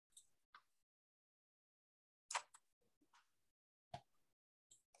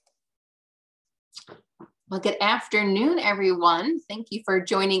Well, good afternoon, everyone. Thank you for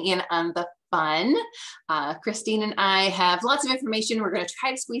joining in on the fun. Christine and I have lots of information we're going to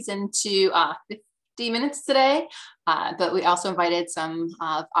try to squeeze into 50 minutes today, but we also invited some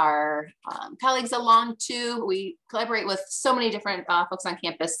of our colleagues along too. We collaborate with so many different folks on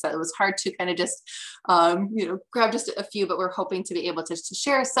campus, so it was hard to kind of just, grab just a few, but we're hoping to be able to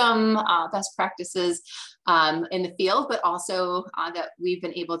share some best practices in the field, but also that we've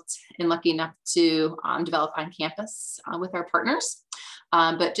been able to, and lucky enough to develop on campus with our partners.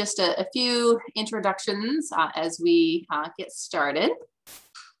 But just a few introductions as we get started.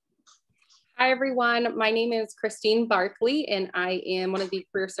 Hi, everyone. My name is Christine Barkley, and I am one of the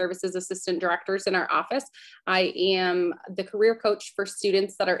Career Services Assistant Directors in our office. I am the career coach for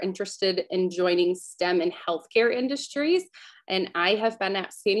students that are interested in joining STEM and healthcare industries. And I have been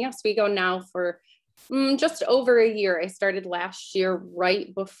at SUNY Oswego now for just over a year. I started last year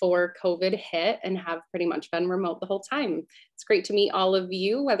right before COVID hit and have pretty much been remote the whole time. It's great to meet all of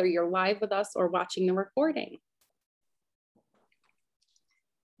you, whether you're live with us or watching the recording.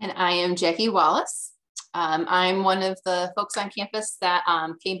 And I am Jackie Wallace. I'm one of the folks on campus that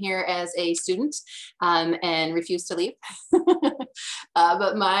came here as a student and refused to leave.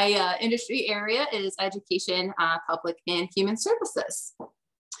 But my industry area is education, public and human services.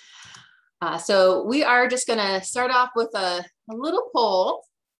 So we are just gonna start off with a little poll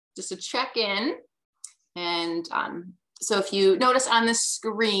just to check in. And so if you notice on the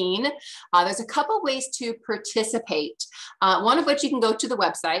screen, there's a couple ways to participate. One of which you can go to the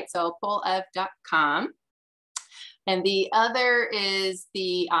website, so pollev.com. And the other is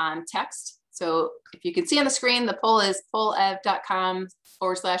the text. So if you can see on the screen, the poll is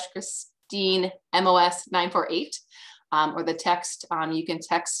pollev.com/Christine MOS 948. Or the text, you can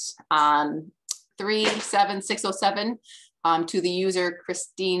text 37607 to the user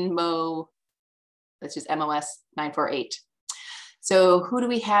Christine Mo, that's just MOS 948. So who do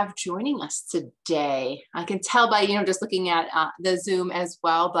we have joining us today? I can tell by, just looking at the Zoom as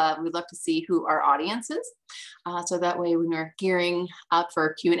well, but we'd love to see who our audience is. So that way when we're gearing up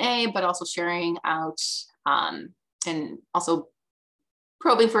for Q&A, but also sharing out and also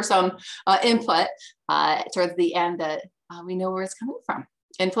probing for some input towards the end that we know where it's coming from.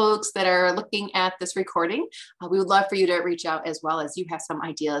 And folks that are looking at this recording, we would love for you to reach out as well as you have some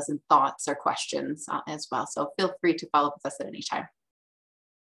ideas and thoughts or questions as well. So feel free to follow up with us at any time.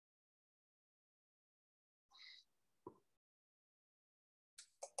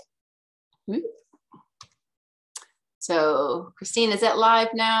 So Christine, is it live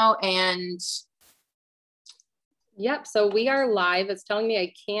now? And yep, so we are live. It's telling me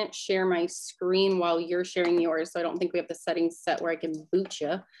I can't share my screen while you're sharing yours. So I don't think we have the settings set where I can boot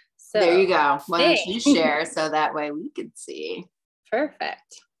you. So there you go. Why don't you share so that way we can see.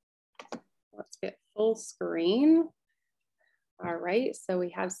 Perfect. Let's get full screen. All right, so we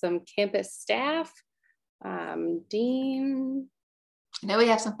have some campus staff, dean. I know we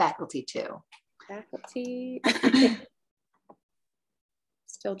have some faculty too. Faculty.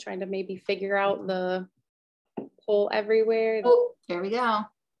 Still trying to maybe figure out the poll everywhere. Oh, there we go.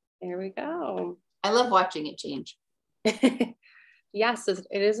 There we go. I love watching it change. Yes, it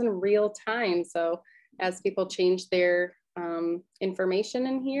is in real time. So as people change their information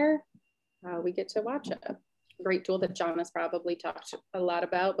in here, we get to watch it. A great tool that John has probably talked a lot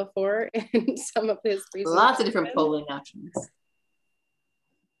about before in some of his presentations. Lots of different polling options.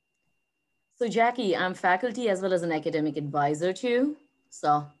 So Jackie, I'm faculty as well as an academic advisor too.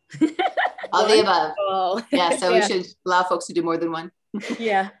 So all the above. Yeah, so we should allow folks to do more than one.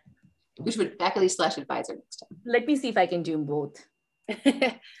 Yeah. We should faculty/advisor next time. Let me see if I can do both.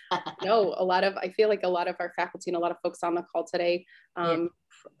 No, I feel like a lot of our faculty and a lot of folks on the call today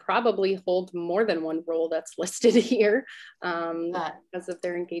probably hold more than one role that's listed here because of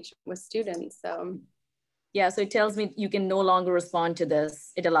their engagement with students. So yeah, so it tells me you can no longer respond to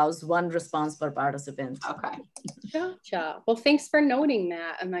this. It allows one response per participant. Okay. Gotcha. Well, thanks for noting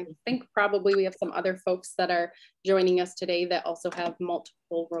that. And I think probably we have some other folks that are joining us today that also have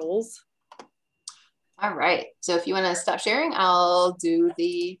multiple roles. All right. So if you want to stop sharing, I'll do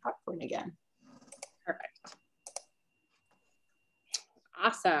the PowerPoint again. Perfect.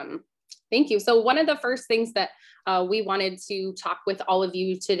 Awesome. Thank you. So one of the first things that we wanted to talk with all of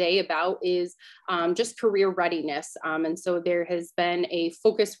you today about is just career readiness. And so there has been a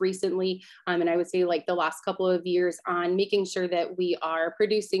focus recently, and I would say like the last couple of years, on making sure that we are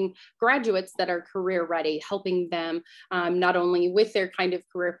producing graduates that are career ready, helping them not only with their kind of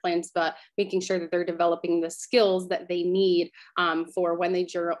career plans, but making sure that they're developing the skills that they need for when they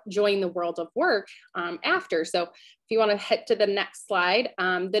join the world of work after. So if you want to head to the next slide,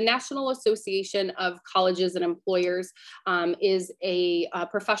 the National Association of Colleges and Employers is a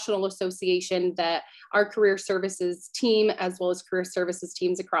professional association that our career services team, as well as career services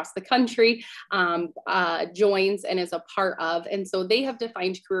teams across the country, joins and is a part of. And so they have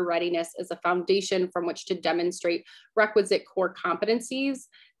defined career readiness as a foundation from which to demonstrate requisite core competencies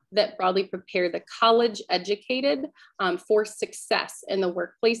that broadly prepare the college educated for success in the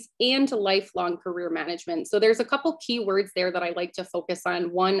workplace and lifelong career management. So there's a couple key words there that I like to focus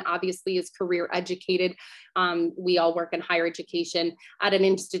on. One, obviously, is career educated. We all work in higher education at an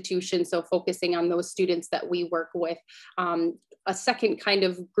institution, so focusing on those students that we work with. A second kind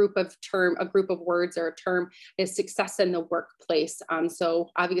of group of words or a term is success in the workplace.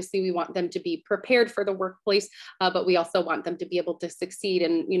 So obviously we want them to be prepared for the workplace, but we also want them to be able to succeed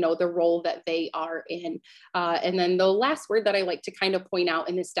in, the role that they are in. And then the last word that I like to kind of point out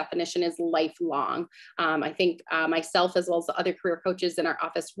in this definition is lifelong. I think myself, as well as the other career coaches in our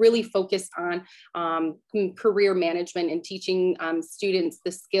office, really focus on career management and teaching students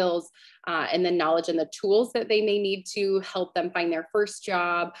the skills and the knowledge and the tools that they may need to help them find their first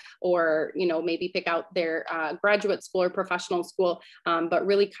job, or maybe pick out their graduate school or professional school, but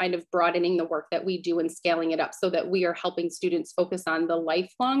really kind of broadening the work that we do and scaling it up so that we are helping students focus on the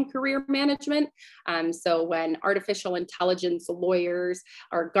lifelong career management. So when artificial intelligence lawyers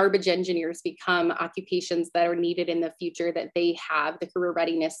or garbage engineers become occupations that are needed in the future, that they have the career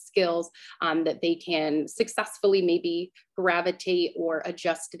readiness skills that they can successfully maybe gravitate or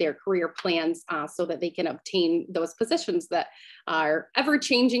adjust their career plans so that they can obtain those positions that are ever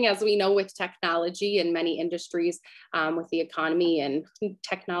changing, as we know, with technology in many industries, with the economy and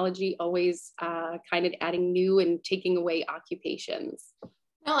technology always kind of adding new and taking away occupations.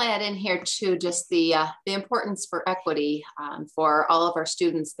 I'll add in here too, just the importance for equity for all of our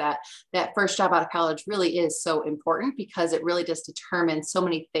students, that first job out of college really is so important, because it really just determines so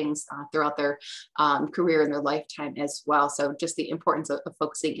many things throughout their career and their lifetime as well. So just the importance of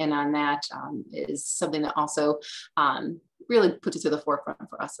focusing in on that is something that also really puts it to the forefront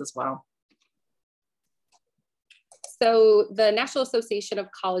for us as well. So the National Association of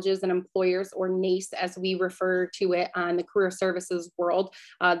Colleges and Employers, or NACE as we refer to it on the career services world,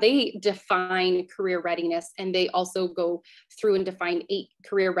 they define career readiness, and they also go through and define 8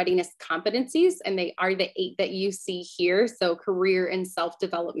 career readiness competencies, and they are the 8 that you see here. So career and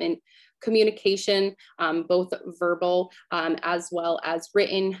self-development, communication, both verbal as well as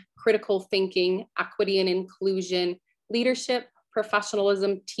written, critical thinking, equity and inclusion, leadership,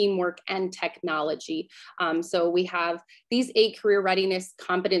 professionalism, teamwork, and technology. So we have these 8 career readiness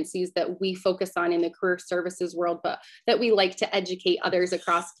competencies that we focus on in the career services world, but that we like to educate others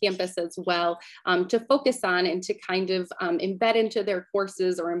across campus as well to focus on and to kind of embed into their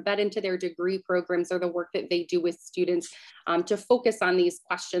courses or embed into their degree programs or the work that they do with students to focus on these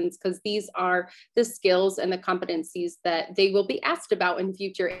questions, because these are the skills and the competencies that they will be asked about in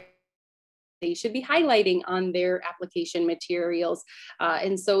future. They should be highlighting on their application materials.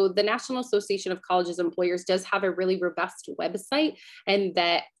 And so the National Association of Colleges and Employers does have a really robust website, and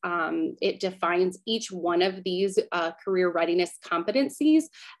that it defines each one of these career readiness competencies,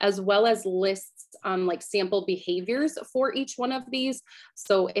 as well as lists like sample behaviors for each one of these.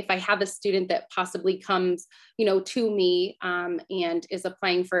 So if I have a student that possibly comes, to me and is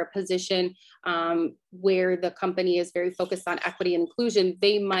applying for a position where the company is very focused on equity and inclusion,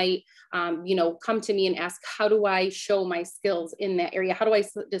 they might, come to me and ask, how do I show my skills in that area? How do I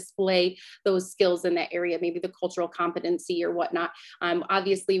display those skills in that area? Maybe the cultural competency or whatnot.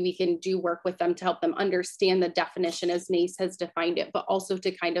 Obviously, we can do work with them to help them understand the definition as NACE has defined it, but also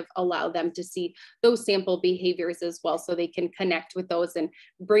to kind of allow them to see those sample behaviors as well, so they can connect with those and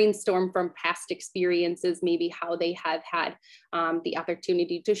brainstorm from past experiences, maybe how they have had the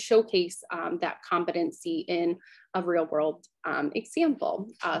opportunity to showcase that competency in a real world example.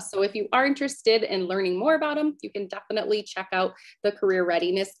 So if you are interested in learning more about them, you can definitely check out the career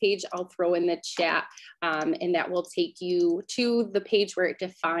readiness page. I'll throw in the chat, and that will take you to the page where it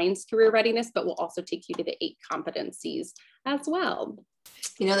defines career readiness, but will also take you to the 8 competencies as well.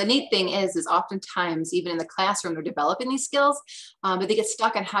 You know, the neat thing is oftentimes even in the classroom, they're developing these skills, but they get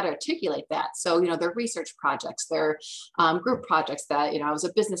stuck on how to articulate that. So, you know, their research projects, their group projects that, you know, I was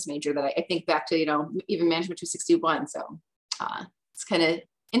a business major that I think back to, you know, even Management 261. So it's kind of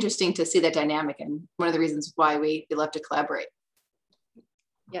interesting to see that dynamic, and one of the reasons why we love to collaborate.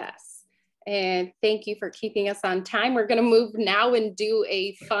 Yes. And thank you for keeping us on time. We're going to move now and do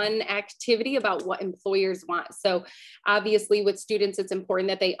a fun activity about what employers want. So obviously with students, it's important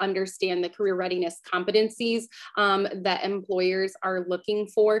that they understand the career readiness competencies that employers are looking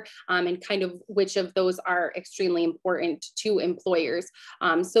for, and kind of which of those are extremely important to employers.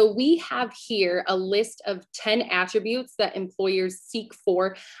 So we have here a list of 10 attributes that employers seek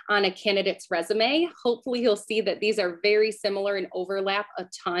for on a candidate's resume. Hopefully you'll see that these are very similar and overlap a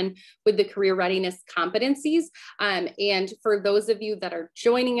ton with the career readiness competencies. And for those of you that are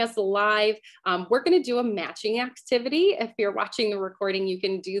joining us live, we're going to do a matching activity. If you're watching the recording, you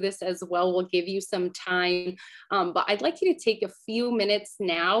can do this as well. We'll give you some time, but I'd like you to take a few minutes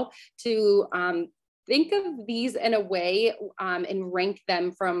now to think of these in a way and rank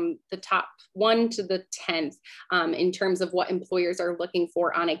them from the top 1 to the 10th in terms of what employers are looking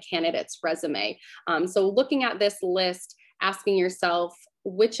for on a candidate's resume. So looking at this list, asking yourself,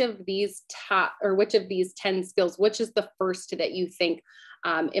 which of these 10 skills, which is the first that you think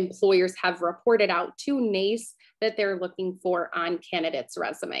employers have reported out to NACE that they're looking for on candidates'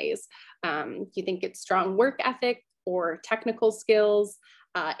 resumes? Do you think it's strong work ethic or technical skills,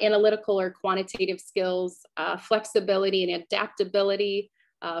 analytical or quantitative skills, flexibility and adaptability,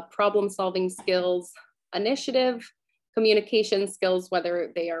 problem-solving skills, initiative, communication skills,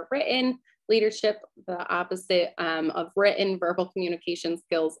 whether they are written, leadership, the opposite of written, verbal communication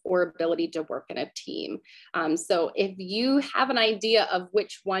skills, or ability to work in a team. So if you have an idea of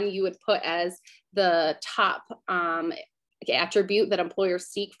which one you would put as the top attribute that employers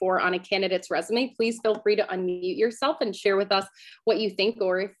seek for on a candidate's resume, please feel free to unmute yourself and share with us what you think,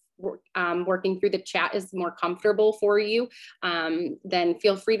 or if working through the chat is more comfortable for you, then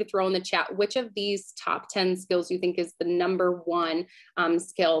feel free to throw in the chat which of these top 10 skills you think is the number 1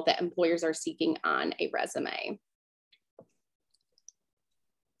 skill that employers are seeking on a resume.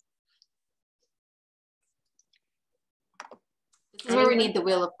 This is where we need the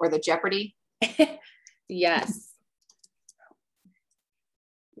wheel or the Jeopardy. Yes.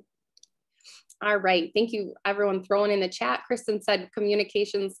 All right, thank you everyone throwing in the chat. Kristen said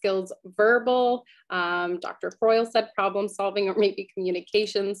communication skills, verbal. Dr. Froyle said problem solving or maybe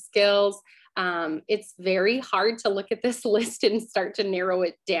communication skills. It's very hard to look at this list and start to narrow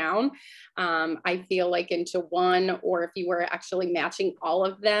it down. I feel like into 1, or if you were actually matching all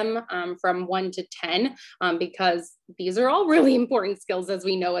of them from 1 to 10, because these are all really important skills, as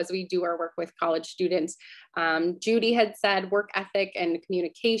we know, as we do our work with college students. Judy had said work ethic and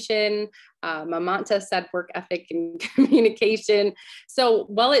communication. Mamanta said work ethic and communication. So,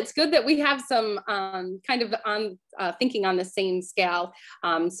 well, it's good that we have some kind of thinking on the same scale.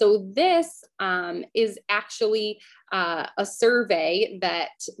 So this is actually a survey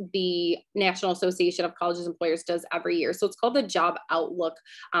that the National Association of Colleges and Employers does every year. So it's called the Job Outlook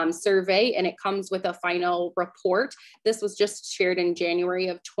survey, and it comes with a final report. This was just shared in January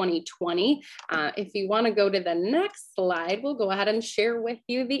of 2020. If you want to go to the next slide, we'll go ahead and share with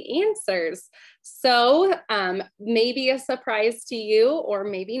you the answers. So maybe a surprise to you, or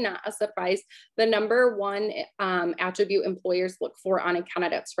maybe not a surprise, the number 1 attribute employers look for on a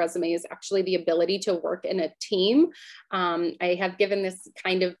candidate's resume is actually the ability to work in a team. I have given this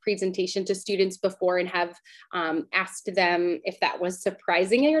kind of presentation to students before and have asked them if that was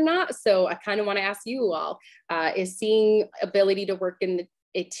surprising or not. So I kind of want to ask you all, is seeing ability to work in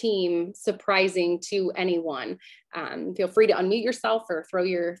a team surprising to anyone? Feel free to unmute yourself or throw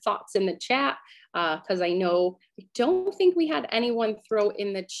your thoughts in the chat, because I don't think we had anyone throw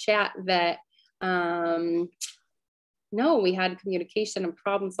in the chat that, no, we had communication and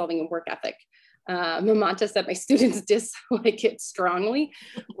problem solving and work ethic. Mamanta said my students dislike it strongly,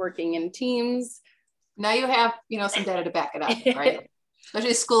 working in teams. Now you have, some data to back it up, right?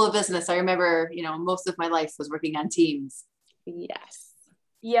 Especially School of Business. I remember, most of my life was working on teams. Yes.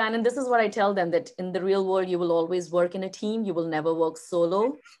 Yeah, and this is what I tell them, that in the real world, you will always work in a team. You will never work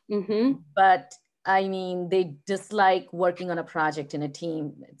solo. Mm-hmm. But I mean, they dislike working on a project in a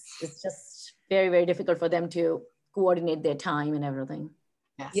team. It's just very, very difficult for them to coordinate their time and everything.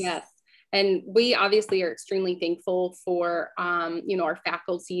 Yes. And we obviously are extremely thankful for, our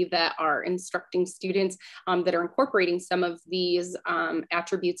faculty that are instructing students that are incorporating some of these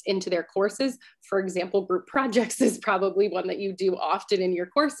attributes into their courses. For example, group projects is probably one that you do often in your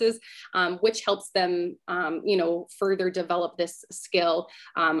courses, which helps them, further develop this skill.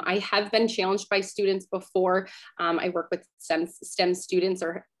 I have been challenged by students before. I work with STEM students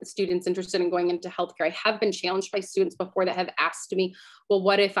or students interested in going into healthcare. I have been challenged by students before that have asked me, well,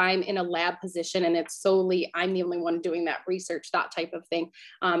 what if I'm in a lab position and it's solely, I'm the only one doing that research, that type of thing.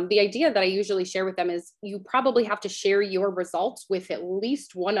 The idea that I usually share with them is you probably have to share your results with at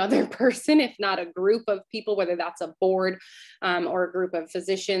least one other person, if not a group of people, whether that's a board or a group of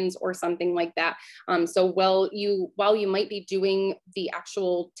physicians or something like that. So while you might be doing the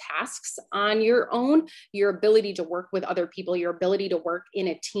actual tasks on your own, your ability to work with other people, your ability to work in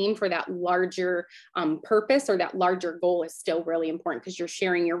a team for that larger purpose or that larger goal is still really important, because you're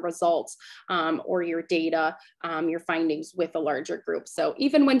sharing your results or your data, your findings with a larger group. So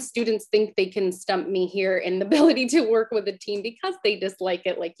even when students think they can stump me here in the ability to work with a team because they dislike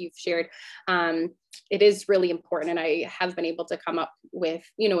it, like you've shared, it is really important. And I have been able to come up with,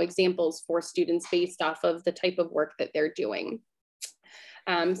 examples for students based off of the type of work that they're doing.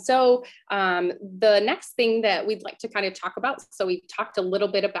 The next thing that we'd like to kind of talk about, so we've talked a little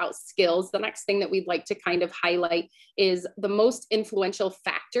bit about skills. The next thing that we'd like to kind of highlight is the most influential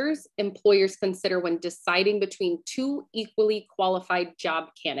factors employers consider when deciding between two equally qualified job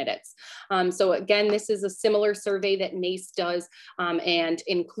candidates. So again, this is a similar survey that NACE does and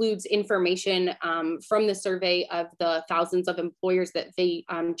includes information from the survey of the thousands of employers that they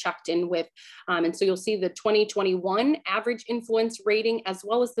checked in with. And so you'll see the 2021 average influence rating as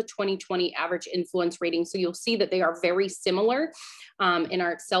well as the 2020 average influence rating. So you'll see that they are very similar. And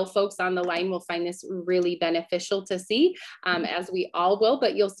our Excel folks on the line will find this really beneficial to see, as we all will,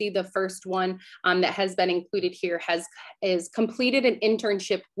 but you'll see the first one that has been included here is completed an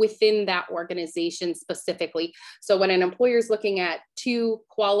internship within that organization specifically. So when an employer is looking at two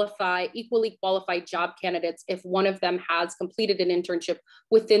equally qualified job candidates, if one of them has completed an internship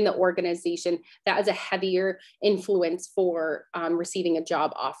within the organization, that is a heavier influence for receiving a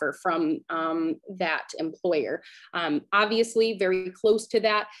job offer from that employer. Obviously, very close to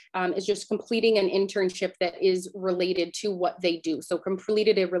that is just completing an internship that is related to what they do. So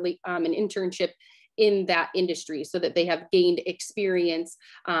completed an internship in that industry so that they have gained experience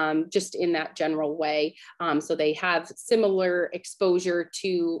just in that general way. So they have similar exposure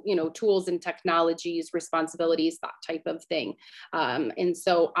to, tools and technologies, responsibilities, that type of thing. And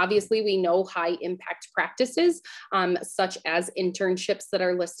so obviously we know high impact practices such as internships that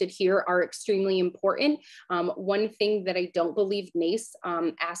are listed here are extremely important. One thing that I don't believe NACE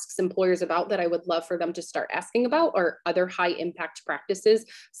asks employers about that I would love for them to start asking about are other high impact practices.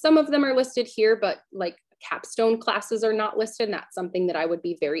 Some of them are listed here, but like capstone classes are not listed. And that's something that I would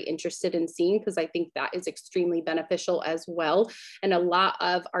be very interested in seeing, because I think that is extremely beneficial as well. And a lot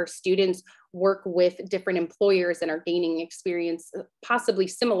of our students work with different employers and are gaining experience possibly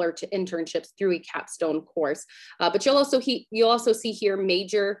similar to internships through a capstone course. But you'll also see here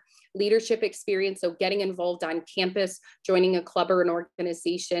major leadership experience, so getting involved on campus, joining a club or an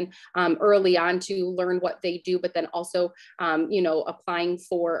organization early on to learn what they do, but then also, applying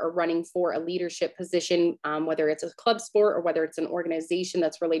for or running for a leadership position, whether it's a club sport or whether it's an organization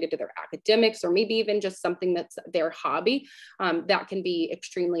that's related to their academics, or maybe even just something that's their hobby, that can be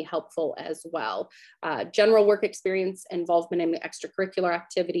extremely helpful as well. General work experience, involvement in extracurricular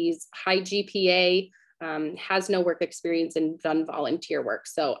activities, high GPA, has no work experience and done volunteer work.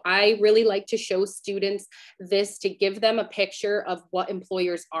 So I really like to show students this to give them a picture of what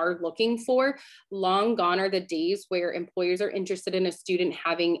employers are looking for. Long gone are the days where employers are interested in a student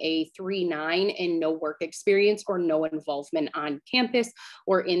having a 3.9 and no work experience or no involvement on campus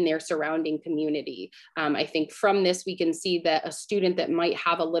or in their surrounding community. I think from this, we can see that a student that might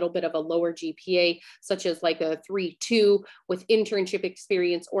have a little bit of a lower GPA, such as like a 3.2 with internship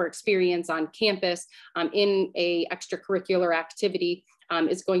experience or experience on campus, in a extracurricular activity,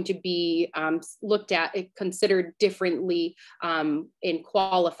 is going to be looked at, considered differently and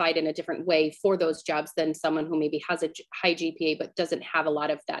qualified in a different way for those jobs than someone who maybe has a high GPA but doesn't have a lot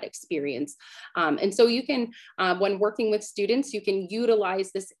of that experience. And so you can, when working with students, you can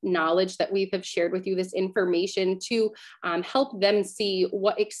utilize this knowledge that we have shared with you, this information, to help them see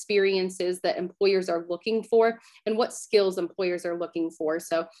what experiences that employers are looking for and what skills employers are looking for.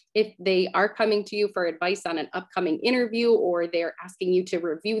 So if they are coming to you for advice on an upcoming interview, or they're asking you you to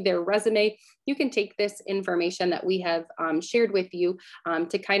review their resume, you can take this information that we have shared with you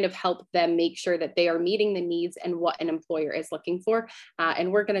to kind of help them make sure that they are meeting the needs and what an employer is looking for.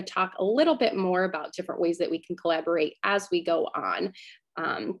 And we're going to talk a little bit more about different ways that we can collaborate as we go on.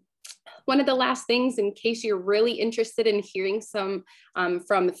 One of the last things, in case you're really interested in hearing some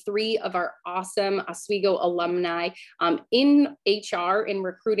from 3 of our awesome Oswego alumni in HR in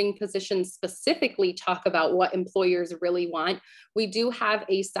recruiting positions, specifically talk about what employers really want, we do have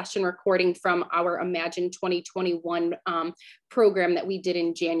a session recording from our Imagine 2021 program that we did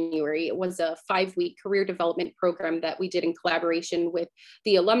in January. It was a 5-week career development program that we did in collaboration with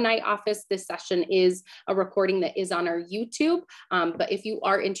the alumni office. This session is a recording that is on our YouTube, but if you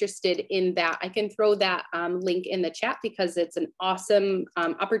are interested in that, I can throw that link in the chat, because it's an awesome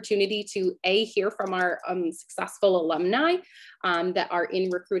opportunity to hear from our successful alumni that are in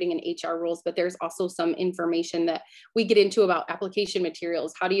recruiting and HR roles, but there's also some information that we get into about application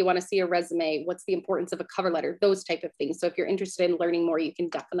materials. How do you want to see a resume? What's the importance of a cover letter? Those type of things. So if you're interested in learning more, you can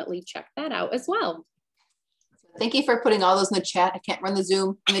definitely check that out as well. Thank you for putting all those in the chat. I can't run the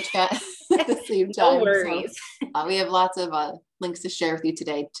Zoom in the chat at the same time. No worries. So, we have lots of links to share with you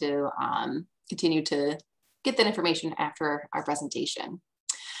today to continue to get that information after our presentation.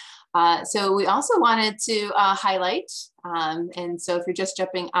 So we also wanted to highlight, and so if you're just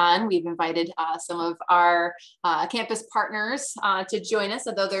jumping on, we've invited some of our campus partners to join us,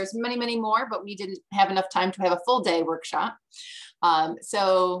 although there's many, many more, but we didn't have enough time to have a full day workshop.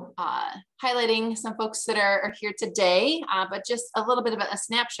 So highlighting some folks that are here today, but just a little bit of a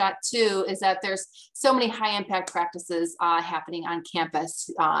snapshot too, is that there's so many high impact practices happening on campus.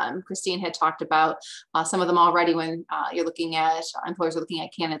 Christine had talked about some of them already when you're looking at, employers are looking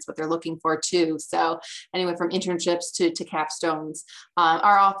at candidates, what they're looking for too. So anyway, from internships to capstones.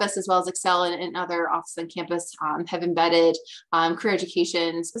 Our office, as well as Excel and other offices on campus, have embedded career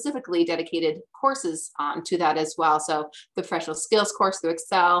education, specifically dedicated courses to that as well. So the professional skills course through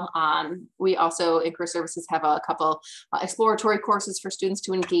Excel. We also in career services have a couple exploratory courses for students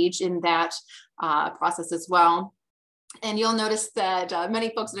to engage in that process as well. And you'll notice that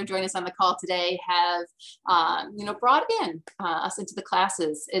many folks that are joining us on the call today have, brought in us into the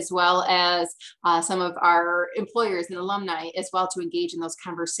classes, as well as some of our employers and alumni as well, to engage in those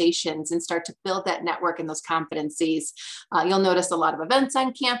conversations and start to build that network and those competencies. You'll notice a lot of events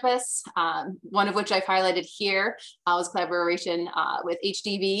on campus, one of which I've highlighted here was collaboration with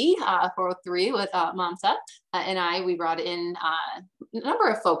HDB 403 with Mamta and we brought in a number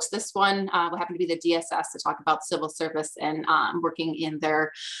of folks. This one will happen to be the DSS to talk about civil service and working in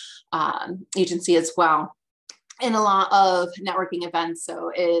their agency as well. In a lot of networking events.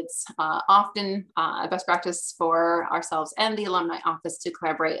 So it's often best practice for ourselves and the alumni office to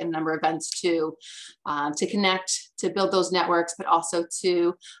collaborate in a number of events to connect, to build those networks, but also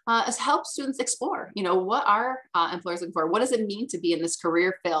to help students explore, what are employers looking for? What does it mean to be in this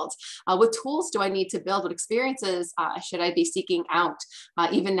career field? What tools do I need to build? What experiences should I be seeking out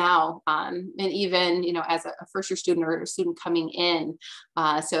even now? And even, as a first year student or a student coming in.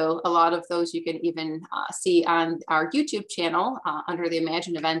 So a lot of those you can even see on our YouTube channel under the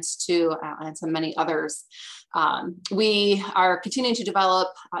Imagine events too, and so many others. We are continuing to develop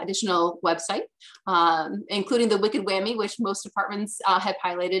additional website, including the Wicked Whammy, which most departments have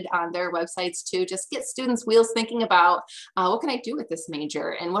highlighted on their websites to just get students' wheels thinking about what can I do with this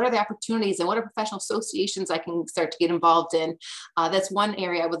major, and what are the opportunities, and what are professional associations I can start to get involved in. That's one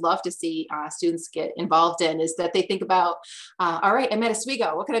area I would love to see students get involved in, is that they think about, all right, I'm at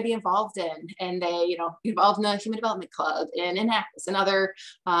Oswego, what can I be involved in? And they, involved in the Human Development Club and Enactus and other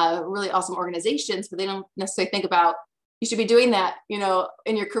really awesome organizations, but they don't necessarily think about you should be doing that,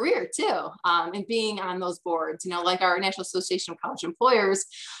 in your career too, and being on those boards, like our National Association of College Employers.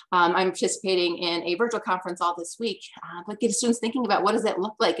 I'm participating in a virtual conference all this week, but get students thinking about what does that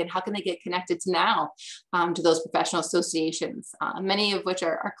look like and how can they get connected to now to those professional associations, many of which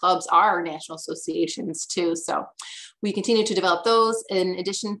our clubs are national associations too. So we continue to develop those in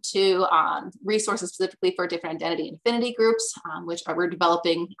addition to resources specifically for different identity and affinity groups, which we're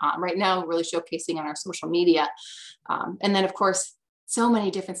developing right now, really showcasing on our social media. And then, of course, so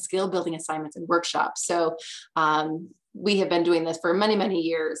many different skill building assignments and workshops. So we have been doing this for many, many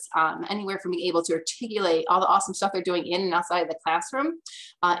years, anywhere from being able to articulate all the awesome stuff they're doing in and outside of the classroom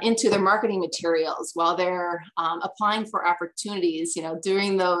into their marketing materials while they're applying for opportunities,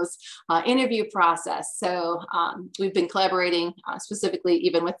 during those interview process. So we've been collaborating specifically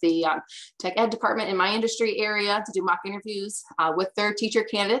even with the tech ed department in my industry area to do mock interviews with their teacher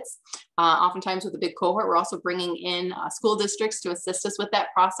candidates. Oftentimes with a big cohort, we're also bringing in school districts to assist us with that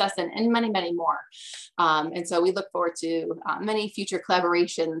process and many, many more. And so we look forward to many future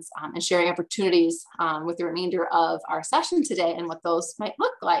collaborations and sharing opportunities with the remainder of our session today and what those might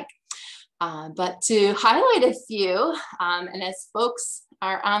look like. But to highlight a few, and as folks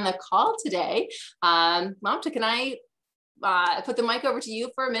are on the call today, Mamta, can I put the mic over to you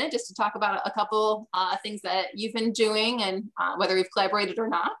for a minute just to talk about a couple things that you've been doing and whether we've collaborated or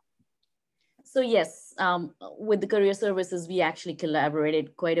not? So yes, with the career services, we actually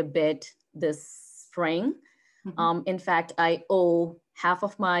collaborated quite a bit this spring. Mm-hmm. In fact, I owe half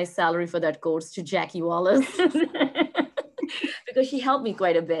of my salary for that course to Jackie Wallace because she helped me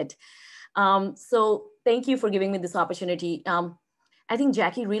quite a bit. So thank you for giving me this opportunity. I think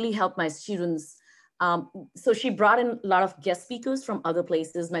Jackie really helped my students. So she brought in a lot of guest speakers from other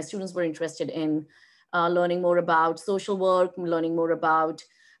places. My students were interested in learning more about social work, learning more about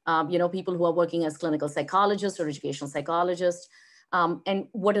people who are working as clinical psychologists or educational psychologists, and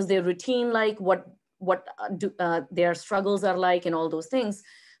what is their routine like, what their struggles are like, and all those things.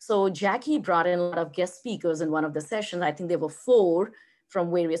 So Jackie brought in a lot of guest speakers in one of the sessions. I think there were 4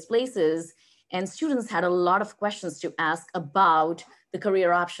 from various places, and students had a lot of questions to ask about the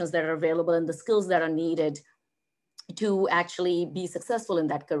career options that are available and the skills that are needed to actually be successful in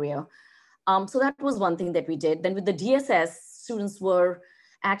that career. So that was one thing that we did. Then with the DSS, students were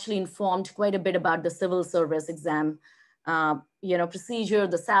actually informed quite a bit about the civil service exam, procedure,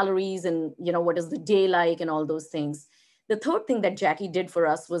 the salaries, and what is the day like, and all those things. The third thing that Jackie did for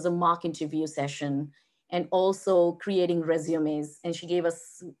us was a mock interview session and also creating resumes. And she gave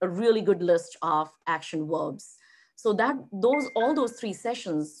us a really good list of action verbs. So all those 3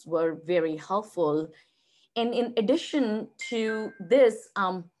 sessions were very helpful. And in addition to this,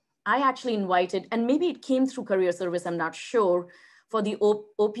 I actually invited, and maybe it came through career service, I'm not sure, for the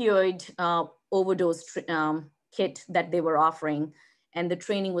opioid overdose kit that they were offering. And the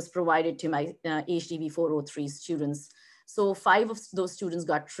training was provided to my HDV 403 students. So 5 of those students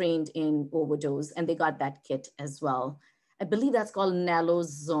got trained in overdose, and they got that kit as well. I believe that's called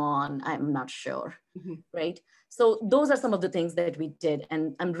Naloxone. I'm not sure, right? So those are some of the things that we did.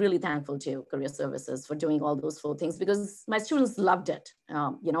 And I'm really thankful to Career Services for doing all those 4 things, because my students loved it,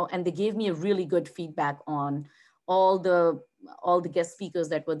 and they gave me a really good feedback on all the guest speakers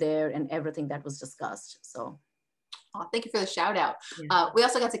that were there and everything that was discussed. So. Oh, thank you for the shout out. Yeah. We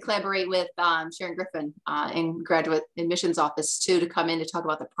also got to collaborate with Sharon Griffin in graduate admissions office too, to come in to talk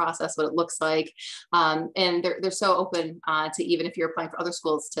about the process, what it looks like. And they're so open to, even if you're applying for other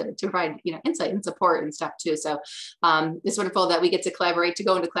schools, to provide insight and support and stuff too. So it's wonderful that we get to collaborate to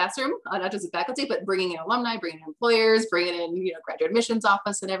go into classroom, not just with faculty, but bringing in alumni, bringing in employers, bringing in graduate admissions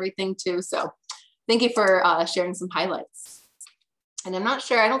office and everything too. So thank you for sharing some highlights. And I'm not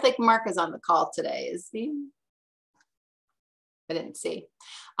sure, I don't think Mark is on the call today, is he? I didn't see.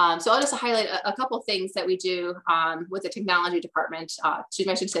 So I'll just highlight a couple of things that we do with the technology department. I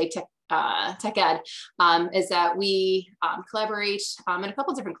should say tech ed, is that we collaborate in a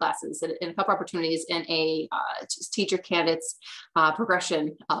couple of different classes, in a couple opportunities in a teacher candidates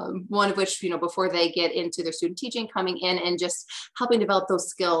progression. One of which, before they get into their student teaching, coming in and just helping develop those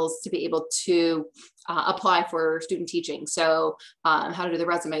skills to be able to apply for student teaching. So how to do the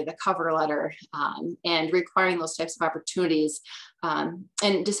resume, the cover letter, and requiring those types of opportunities.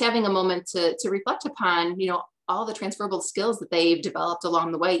 And just having a moment to reflect upon, all the transferable skills that they've developed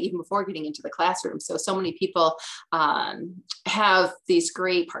along the way, even before getting into the classroom. So many people have these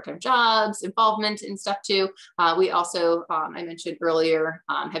great part-time jobs, involvement and stuff too. We also, I mentioned earlier,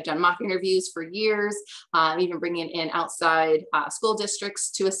 have done mock interviews for years, even bringing in outside school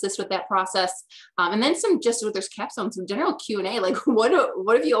districts to assist with that process. And then just with their capstone, some general Q&A, like what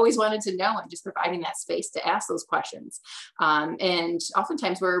have you always wanted to know, and just providing that space to ask those questions. And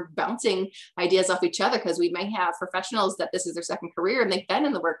oftentimes we're bouncing ideas off each other, because we may have professionals that this is their second career and they've been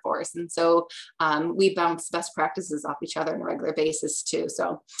in the workforce. And so we bounce best practices off each other on a regular basis too.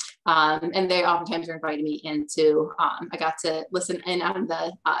 So, and they oftentimes are inviting me into, I got to listen in on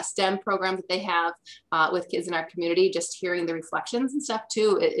the STEM program that they have with kids in our community, just hearing the reflections and stuff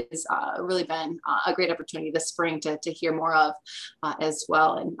too. It has really been a great opportunity this spring to hear more of as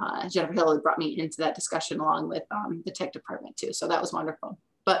well. And Jennifer Hill had brought me into that discussion along with the tech department too. So that was wonderful.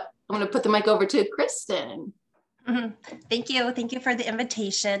 But I'm going to put the mic over to Kristen. Thank you. Thank you for the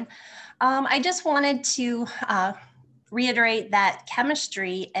invitation. I just wanted to reiterate that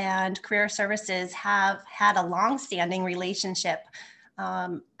chemistry and career services have had a long-standing relationship.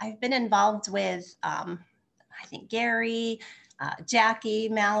 I've been involved with, I think, Gary, Jackie,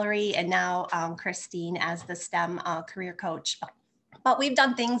 Mallory, and now Christine as the STEM career coach. But we've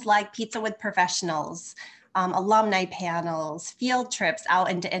done things like Pizza with Professionals, alumni panels, field trips out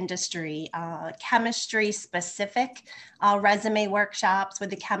into industry, chemistry specific resume workshops with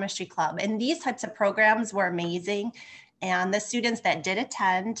the chemistry club. And these types of programs were amazing. And the students that did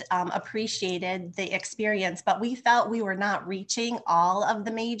attend appreciated the experience, but we felt we were not reaching all of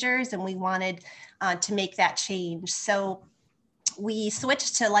the majors, and we wanted to make that change. So we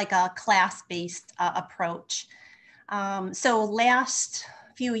switched to like a class-based approach. So last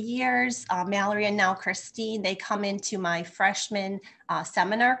few years, Mallory and now Christine, they come into my freshman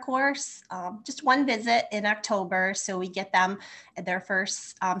seminar course, just one visit in October. So we get them at their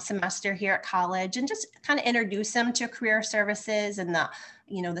first semester here at college and just kind of introduce them to career services and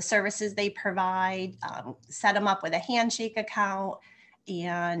the services they provide, set them up with a handshake account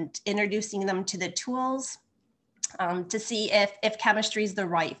and introducing them to the tools to see if chemistry is the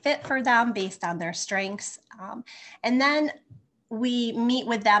right fit for them based on their strengths. And then we meet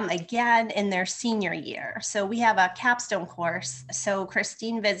with them again in their senior year. So we have a capstone course. So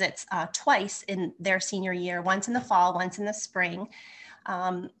Christine visits twice in their senior year, once in the fall, once in the spring.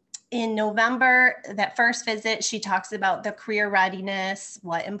 In November, that first visit, she talks about the career readiness,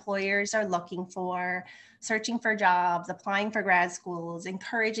 what employers are looking for, searching for jobs, applying for grad schools,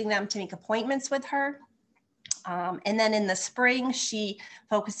 encouraging them to make appointments with her. And then in the spring, she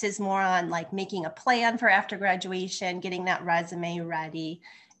focuses more on like making a plan for after graduation, getting that resume ready,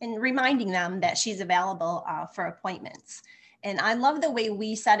 and reminding them that she's available for appointments. And I love the way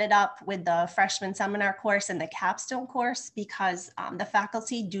we set it up with the freshman seminar course and the capstone course, because the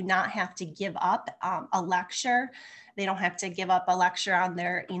faculty do not have to give up a lecture. They don't have to give up a lecture on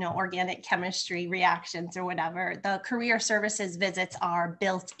their, organic chemistry reactions or whatever. The career services visits are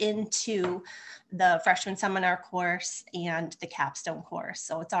built into the freshman seminar course and the capstone course.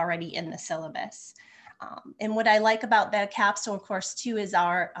 So it's already in the syllabus. And what I like about the capstone course too is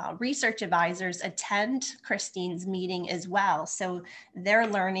our research advisors attend Christine's meeting as well. So they're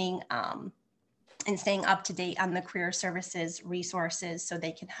learning and staying up to date on the career services resources so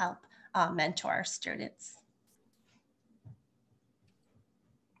they can help mentor our students.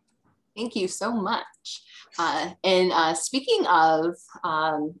 Thank you so much. And speaking of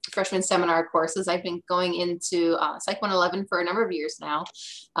freshman seminar courses, I've been going into Psych 111 for a number of years now,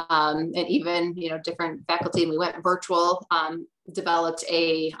 and even different faculty. And we went virtual, developed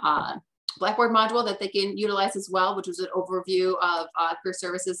a Blackboard module that they can utilize as well, which was an overview of career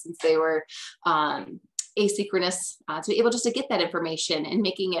services since they were asynchronous, to be able just to get that information and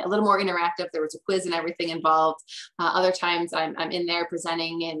making it a little more interactive. There was a quiz and everything involved. Other times I'm in there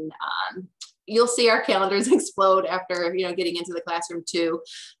presenting, and you'll see our calendars explode after getting into the classroom too.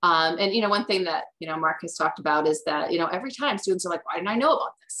 And one thing that Mark has talked about is that every time students are like, why didn't I know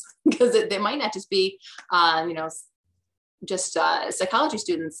about this? Because they might not just be just psychology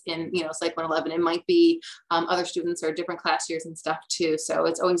students in Psych 111. It might be other students or different class years and stuff too. So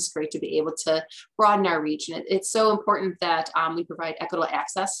it's always great to be able to broaden our reach, and it's so important that we provide equitable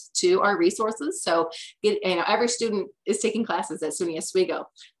access to our resources. So every student is taking classes at SUNY Oswego.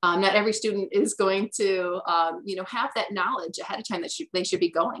 Not every student is going to have that knowledge ahead of time that they should be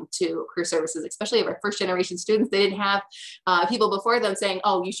going to career services, especially if our first generation students. They didn't have people before them saying,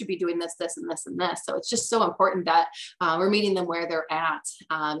 oh, you should be doing this, this, and this, and this. So it's just so important that we're meeting them where they're at,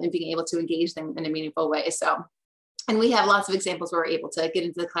 and being able to engage them in a meaningful way. So, and we have lots of examples where we're able to get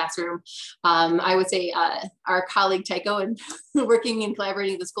into the classroom. I would say our colleague Tycho, and working and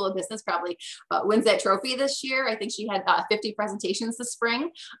collaborating with the School of Business, probably wins that trophy this year. I think she had 50 presentations this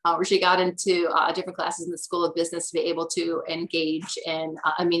spring, where she got into different classes in the School of Business to be able to engage in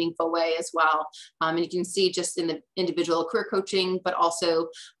a meaningful way as well. And you can see just in the individual career coaching, but also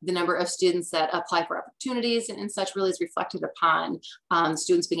the number of students that apply for opportunities and such really is reflected upon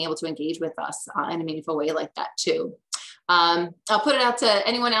students being able to engage with us in a meaningful way like that too. I'll put it out to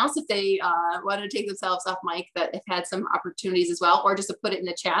anyone else if they want to take themselves off mic that have had some opportunities as well, or just to put it in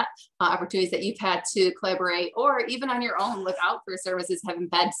the chat, opportunities that you've had to collaborate, or even on your own without career services, have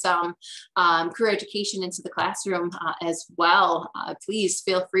embed some career education into the classroom as well. Please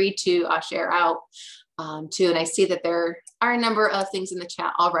feel free to share out too. And I see that there are a number of things in the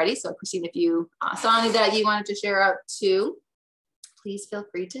chat already. So Christine, if you saw any that you wanted to share out too, please feel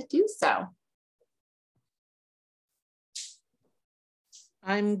free to do so.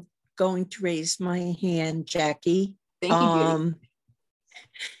 I'm going to raise my hand, Jackie. Thank you, Judy.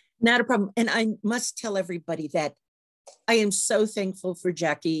 Not a problem. And I must tell everybody that I am so thankful for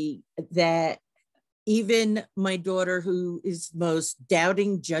Jackie that even my daughter, who is the most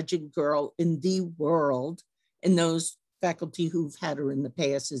doubting, judging girl in the world, and those faculty who've had her in the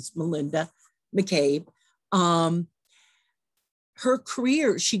past is Melinda McCabe, her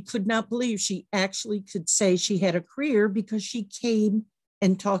career, she could not believe she actually could say she had a career because she came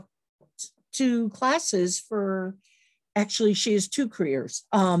and talked to classes for, actually she has 2 careers,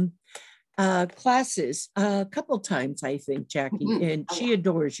 classes a couple times, I think, Jackie, and she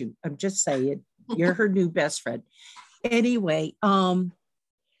adores you. I'm just saying, you're her new best friend. Anyway,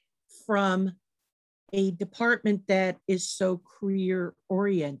 from a department that is so career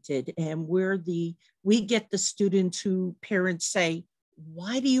oriented, and we get the students who parents say,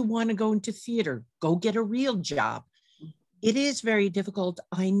 why do you want to go into theater? Go get a real job. It is very difficult.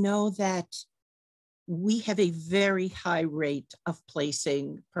 I know that we have a very high rate of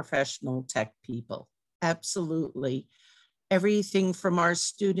placing professional tech people. Absolutely. Everything from our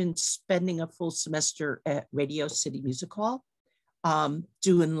students spending a full semester at Radio City Music Hall,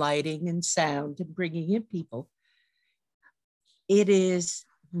 doing lighting and sound and bringing in people. It is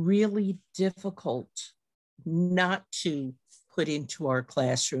really difficult not to put into our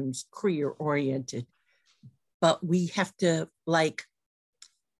classrooms career-oriented, but we have to like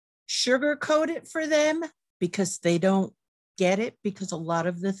sugarcoat it for them because they don't get it, because a lot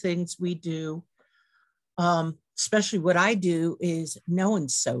of the things we do, especially what I do, is no one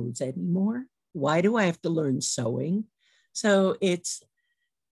sews anymore. Why do I have to learn sewing? So it's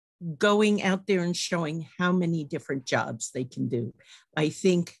going out there and showing how many different jobs they can do. I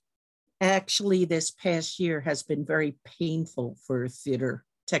think actually this past year has been very painful for theater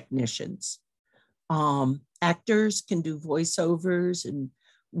technicians. Actors can do voiceovers and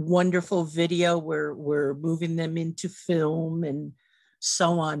wonderful video where we're moving them into film and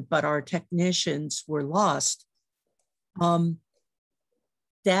so on, but our technicians were lost.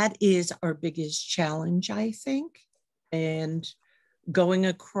 That is our biggest challenge, I think. And going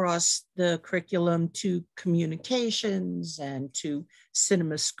across the curriculum to communications and to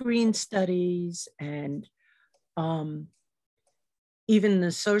cinema screen studies, and even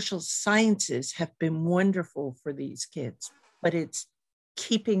the social sciences have been wonderful for these kids, but it's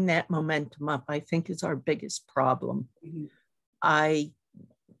keeping that momentum up, I think, is our biggest problem. It's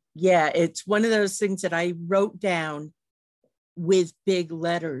one of those things that I wrote down with big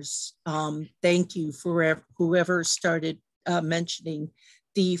letters. Thank you for whoever started mentioning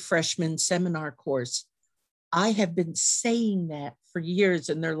the freshman seminar course. I have been saying that for years,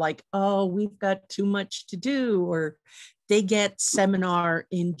 and they're like, oh, we've got too much to do, or they get seminar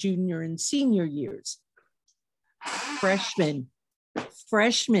in junior and senior years. Freshman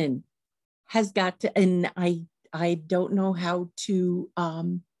has got to, and I don't know how to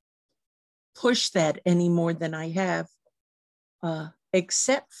push that any more than I have,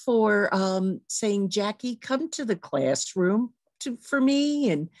 except for saying, Jackie, come to the classroom for me,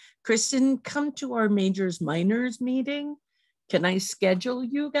 and Kristen, come to our majors minors meeting. Can I schedule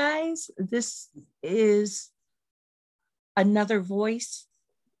you guys? This is another voice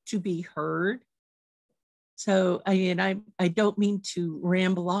to be heard. So, I don't mean to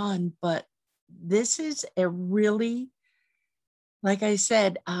ramble on, but this is a really, like I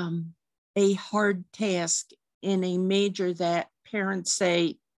said, a hard task in a major that parents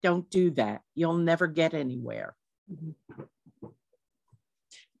say, don't do that. You'll never get anywhere.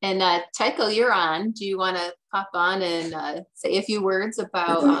 And Tycho, you're on. Do you want to pop on and say a few words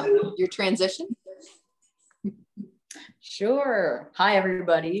about your transition? Sure. Hi,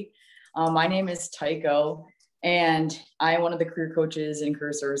 everybody. My name is Tycho, and I'm one of the career coaches in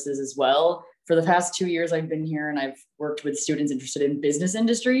career services as well. For the past 2 years, I've been here and I've worked with students interested in business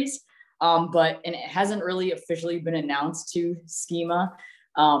industries, and it hasn't really officially been announced to Schema,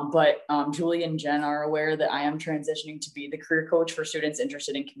 but Julie and Jen are aware that I am transitioning to be the career coach for students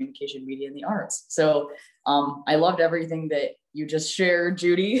interested in communication, media, and the arts. So I loved everything that you just shared,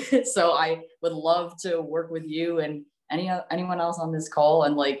 Judy. So I would love to work with you and anyone else on this call.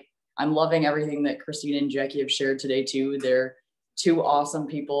 And I'm loving everything that Christine and Jackie have shared today too. They're 2 awesome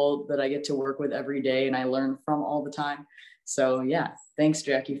people that I get to work with every day and I learn from all the time. So yeah, thanks,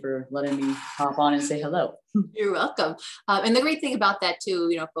 Jackie, for letting me hop on and say hello. You're welcome. And the great thing about that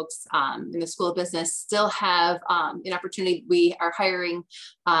too, folks in the School of Business still have an opportunity. We are hiring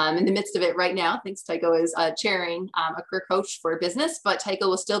in the midst of it right now. Thanks, Tycho is chairing a career coach for business, but Tycho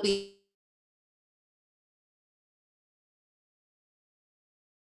will still be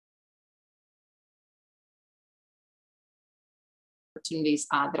opportunities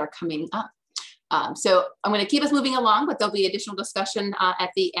that are coming up. So I'm going to keep us moving along, but there'll be additional discussion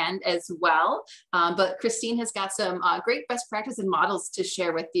at the end as well. But Christine has got some great best practice and models to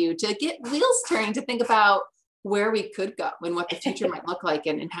share with you to get wheels turning, to think about where we could go and what the future might look like,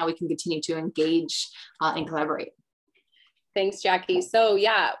 and how we can continue to engage and collaborate. Thanks, Jackie. So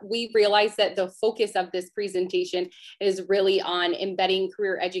yeah, we realized that the focus of this presentation is really on embedding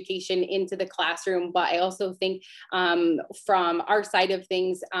career education into the classroom. But I also think from our side of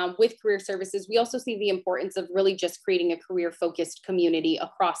things with career services, we also see the importance of really just creating a career focused community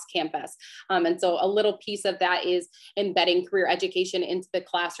across campus. And so a little piece of that is embedding career education into the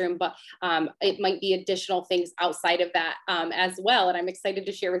classroom, but it might be additional things outside of that as well. And I'm excited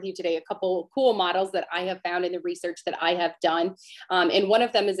to share with you today a couple cool models that I have found in the research that I have done. And one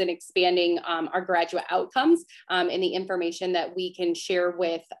of them is in expanding our graduate outcomes and the information that we can share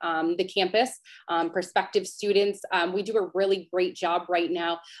with the campus, prospective students. We do a really great job right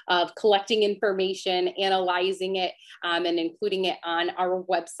now of collecting information, analyzing it, and including it on our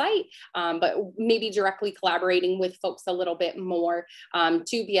website, but maybe directly collaborating with folks a little bit more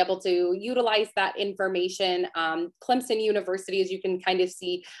to be able to utilize that information. Clemson University, as you can kind of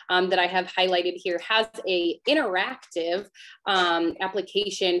see that I have highlighted here, has a interactive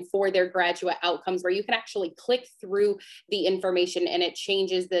application for their graduate outcomes where you can actually click through the information and it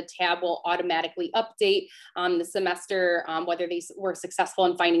changes. The tab will automatically update the semester, whether they were successful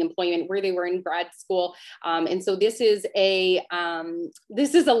in finding employment, where they were in grad school. And so this is a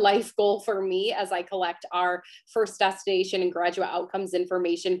life goal for me as I collect our first destination and graduate outcomes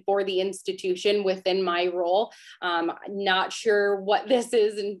information for the institution within my role. Not sure what this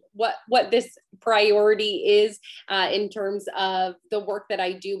is and what this priority is in terms of the work that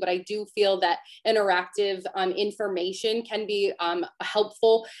I do, but I do feel that interactive information can be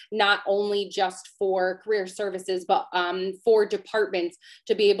helpful, not only just for career services, but for departments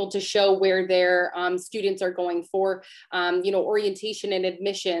to be able to show where their students are going for, orientation and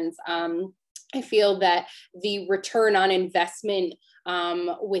admissions. I feel that the return on investment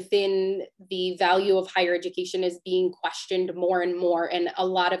within the value of higher education is being questioned more and more. And a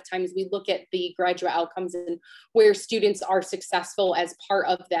lot of times we look at the graduate outcomes and where students are successful as part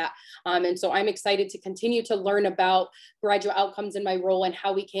of that. And so I'm excited to continue to learn about graduate outcomes in my role and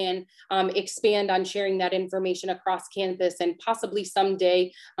how we can expand on sharing that information across campus and possibly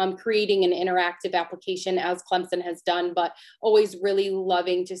someday creating an interactive application as Clemson has done, but always really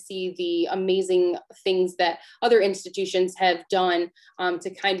loving to see the amazing things that other institutions have done to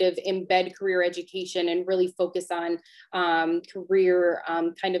kind of embed career education and really focus on career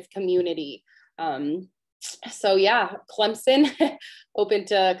kind of community. So yeah, Clemson, open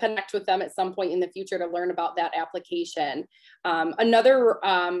to connect with them at some point in the future to learn about that application. Another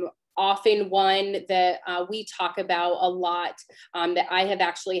often one that we talk about a lot that I have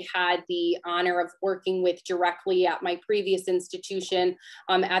actually had the honor of working with directly at my previous institution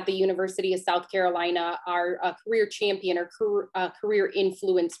at the University of South Carolina are career champion or career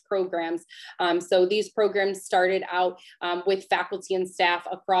influence programs. So these programs started out with faculty and staff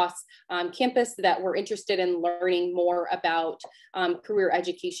across campus that were interested in learning more about career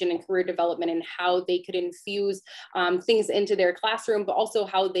education and career development and how they could infuse things into their classroom, but also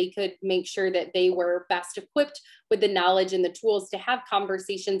how they could make sure that they were best equipped with the knowledge and the tools to have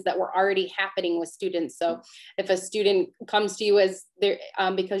conversations that were already happening with students. So if a student comes to you as their,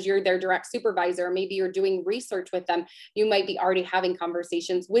 because you're their direct supervisor, or maybe you're doing research with them, you might be already having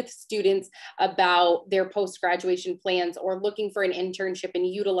conversations with students about their post-graduation plans or looking for an internship and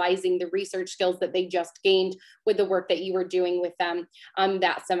utilizing the research skills that they just gained with the work that you were doing with them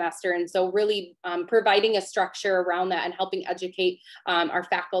that semester. And so really providing a structure around that and helping educate our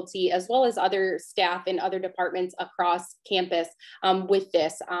faculty as well as other staff in other departments across campus with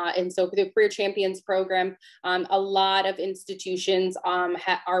this. And so for the Career Champions program, a lot of institutions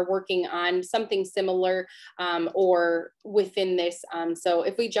are working on something similar or within this. So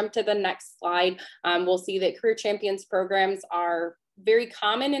if we jump to the next slide, we'll see that Career Champions programs are very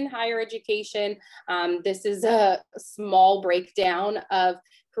common in higher education. This is a small breakdown of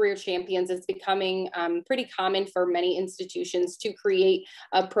Career Champions. It's becoming pretty common for many institutions to create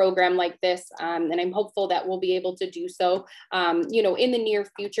a program like this. And I'm hopeful that we'll be able to do so, in the near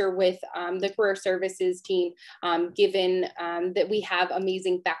future with the career services team, given that we have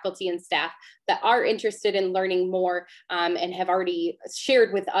amazing faculty and staff that are interested in learning more and have already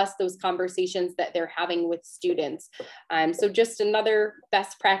shared with us those conversations that they're having with students. So just another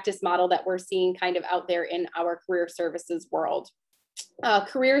best practice model that we're seeing kind of out there in our career services world.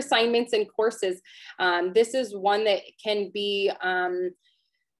 Career assignments and courses. This is one that can be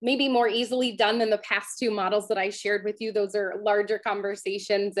maybe more easily done than the past two models that I shared with you. Those are larger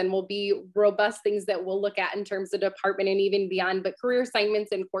conversations and will be robust things that we'll look at in terms of department and even beyond. But career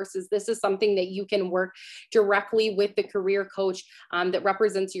assignments and courses, this is something that you can work directly with the career coach that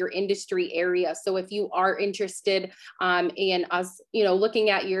represents your industry area. So if you are interested in us, looking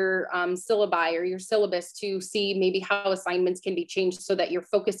at your syllabi or your syllabus to see maybe how assignments can be changed so that you're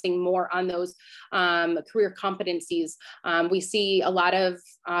focusing more on those career competencies. We see a lot of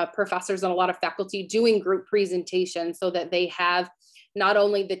professors and a lot of faculty doing group presentations so that they have not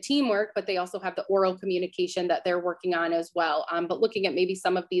only the teamwork, but they also have the oral communication that they're working on as well. But looking at maybe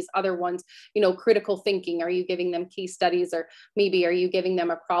some of these other ones, critical thinking, are you giving them case studies, or maybe are you giving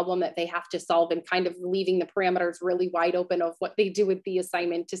them a problem that they have to solve and kind of leaving the parameters really wide open of what they do with the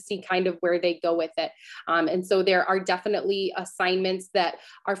assignment to see kind of where they go with it. And so there are definitely assignments that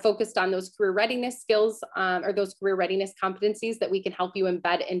are focused on those career readiness skills or those career readiness competencies that we can help you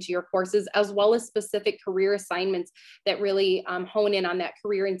embed into your courses, as well as specific career assignments that really hone in on that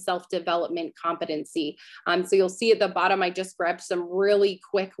career and self-development competency. So you'll see at the bottom, I just grabbed some really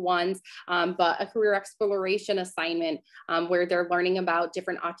quick ones, but a career exploration assignment where they're learning about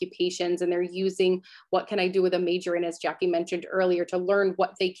different occupations and they're using what can I do with a major, and as Jackie mentioned earlier, to learn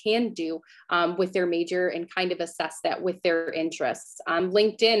what they can do with their major and kind of assess that with their interests.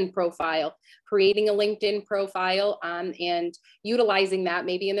 LinkedIn profile, creating a LinkedIn profile and utilizing that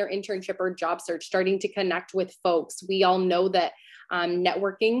maybe in their internship or job search, starting to connect with folks. We all know that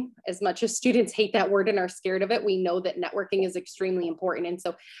networking, as much as students hate that word and are scared of it, we know that networking is extremely important. And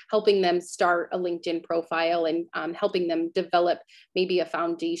so helping them start a LinkedIn profile and helping them develop maybe a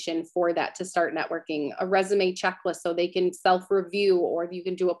foundation for that to start networking, a resume checklist so they can self-review, or you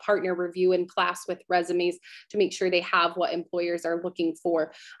can do a partner review in class with resumes to make sure they have what employers are looking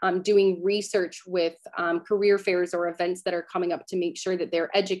for, doing research with career fairs or events that are coming up to make sure that they're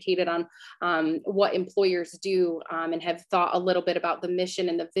educated on what employers do and have thought a little bit about the mission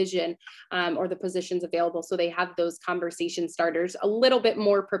and the vision or the positions available. So they have those conversation starters a little bit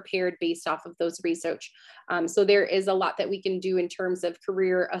more prepared based off of those research. So there is a lot that we can do in terms of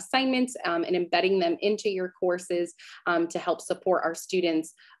career assignments and embedding them into your courses to help support our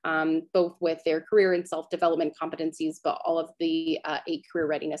students, both with their career and self-development competencies, but all of the 8 career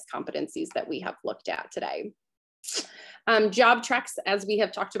readiness competencies that we have looked at today. Job tracks, as we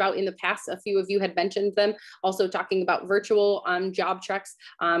have talked about in the past, a few of you had mentioned them, also talking about virtual job tracks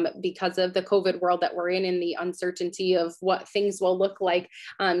because of the COVID world that we're in and the uncertainty of what things will look like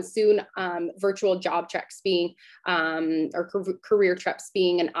soon. Virtual job tracks being, or career trips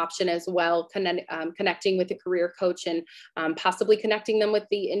being an option as well, connecting with a career coach and possibly connecting them with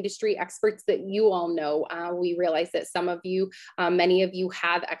the industry experts that you all know. We realize that some of you, many of you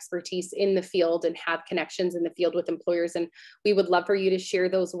have expertise in the field and have connections in the field with employers, and we would love for you to share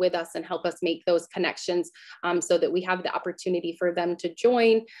those with us and help us make those connections so that we have the opportunity for them to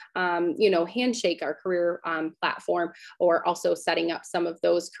join, Handshake, our career platform, or also setting up some of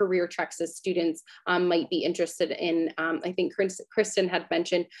those career tracks as students might be interested in. I think Kristen had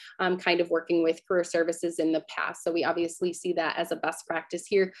mentioned kind of working with career services in the past. So we obviously see that as a best practice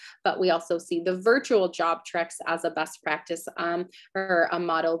here, but we also see the virtual job tracks as a best practice or a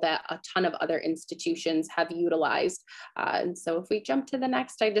model that a ton of other institutions have utilized. And so if we jump to the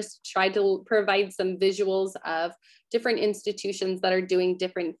next, I just tried to provide some visuals of different institutions that are doing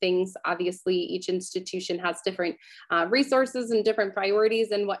different things. Obviously, each institution has different resources and different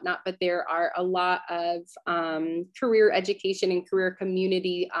priorities and whatnot, but there are a lot of career education and career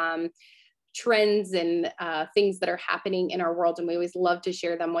community trends and things that are happening in our world. And we always love to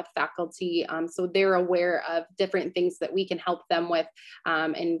share them with faculty so they're aware of different things that we can help them with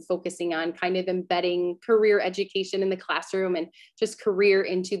and focusing on kind of embedding career education in the classroom and just career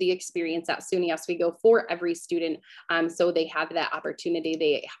into the experience at SUNY Oswego for every student. So they have that opportunity.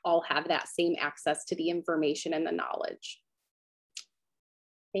 They all have that same access to the information and the knowledge.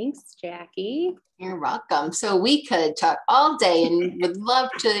 Thanks, Jackie. You're welcome. So we could talk all day and would love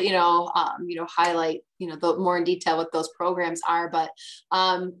to, highlight, the more in detail what those programs are. But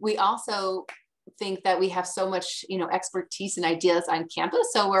we also think that we have so much, expertise and ideas on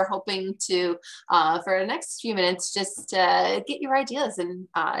campus. So we're hoping to, for the next few minutes, just get your ideas and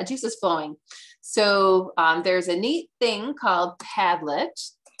juices flowing. So there's a neat thing called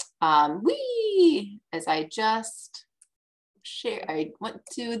Padlet. As I just share, I went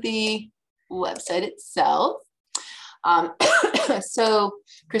to the website itself. So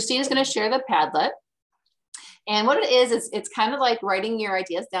Christine is going to share the Padlet. And what it is it's kind of like writing your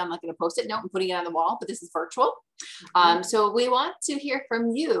ideas down like in a Post-it note and putting it on the wall, but this is virtual. So we want to hear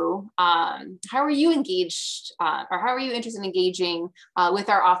from you. How are you engaged or how are you interested in engaging with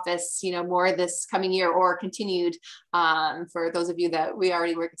our office, more this coming year or continued for those of you that we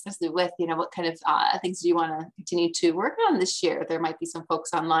already work extensively with, what kind of things do you want to continue to work on this year? There might be some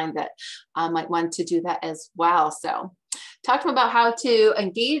folks online that might want to do that as well. So talk to them about how to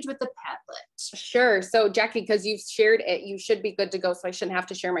engage with the Padlet. Sure. So Jackie, because you've shared it, you should be good to go. So I shouldn't have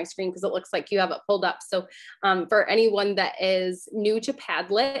to share my screen because it looks like you have it pulled up. So for anyone that is new to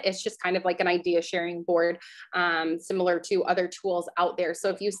Padlet, it's just kind of like an idea sharing board, similar to other tools out there. So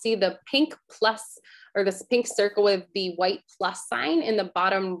if you see the pink plus or this pink circle with the white plus sign in the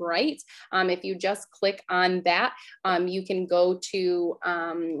bottom right, if you just click on that, you can go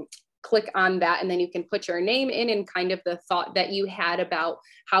to click on that, and then you can put your name in and kind of the thought that you had about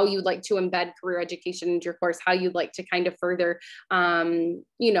how you'd like to embed career education into your course, how you'd like to kind of further,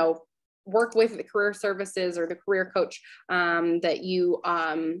 work with the career services or the career coach that you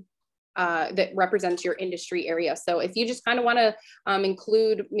that represents your industry area. So if you just kind of want to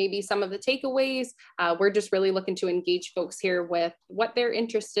include maybe some of the takeaways, we're just really looking to engage folks here with what they're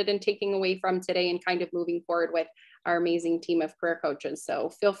interested in taking away from today and kind of moving forward with our amazing team of career coaches.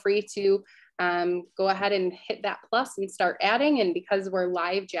 So feel free to go ahead and hit that plus and start adding. And because we're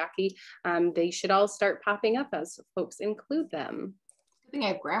live, Jackie, they should all start popping up as folks include them. I think I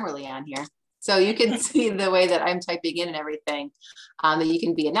have Grammarly on here. So you can see the way that I'm typing in and everything, that you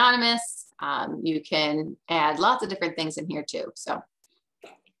can be anonymous. You can add lots of different things in here too. So.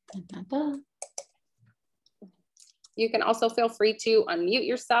 You can also feel free to unmute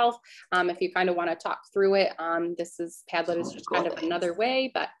yourself if you kind of want to talk through it. This is Padlet is just kind of another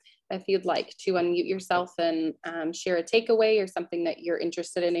way, but if you'd like to unmute yourself and share a takeaway or something that you're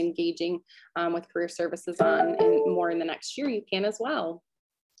interested in engaging with career services on and more in the next year, you can as well.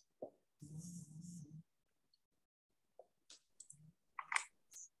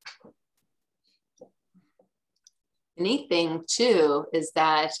 The neat thing too is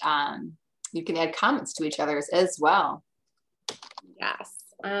that you can add comments to each other's as well. Yes.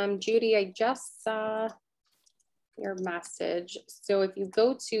 Judy, I just saw your message. So if you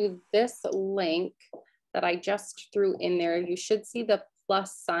go to this link that I just threw in there, you should see the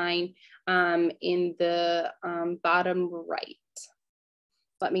plus sign in the bottom right.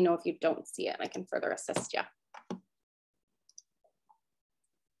 Let me know if you don't see it and I can further assist you.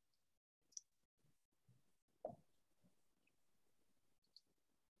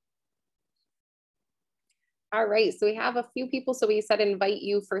 All right, so we have a few people. So we said invite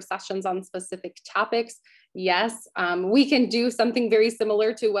you for sessions on specific topics. Yes, we can do something very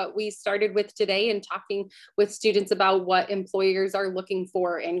similar to what we started with today and talking with students about what employers are looking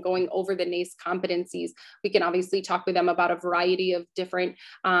for and going over the NACE competencies. We can obviously talk with them about a variety of different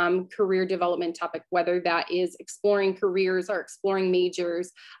career development topics, whether that is exploring careers or exploring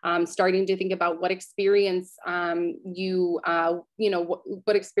majors, starting to think about what experience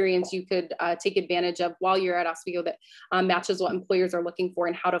what experience you could take advantage of while you're at Oswego that matches what employers are looking for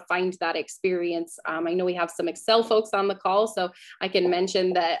and how to find that experience. I know we have some Excel folks on the call, so I can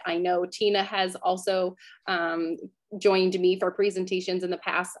mention that I know Tina has also joined me for presentations in the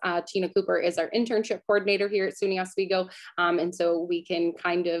past. Tina Cooper is our internship coordinator here at SUNY Oswego. And so we can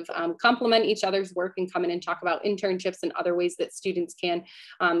kind of complement each other's work and come in and talk about internships and other ways that students can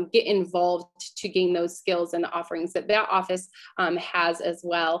get involved to gain those skills and the offerings that that office has as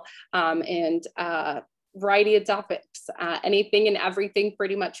well. Variety of topics, anything and everything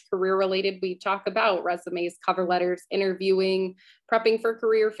pretty much career related. We talk about resumes, cover letters, interviewing, prepping for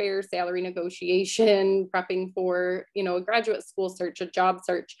career fairs, salary negotiation, prepping for, a graduate school search, a job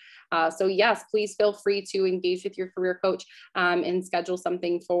search. So yes, please feel free to engage with your career coach and schedule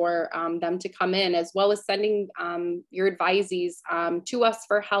something for them to come in, as well as sending your advisees to us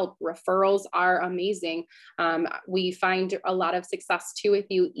for help. Referrals are amazing. We find a lot of success too if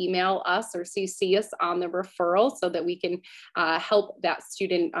you email us or CC us on the referral so that we can help that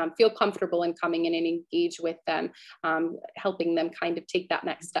student feel comfortable in coming in and engage with them, helping them kind of take that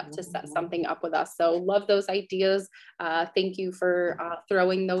next step to set something up with us. So love those ideas. Thank you for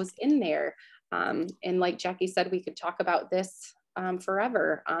throwing those in there. And like Jackie said, we could talk about this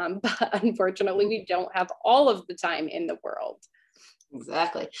forever, but unfortunately we don't have all of the time in the world.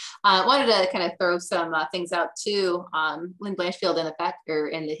 Exactly. I wanted to kind of throw some things out too. Lynn Blanchfield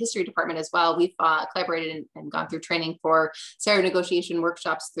in the history department as well. We've collaborated and gone through training for salary negotiation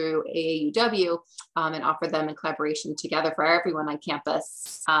workshops through AAUW and offered them in collaboration together for everyone on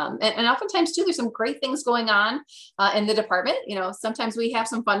campus. And oftentimes too, there's some great things going on in the department. Sometimes we have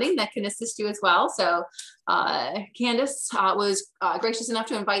some funding that can assist you as well. So Candace was gracious enough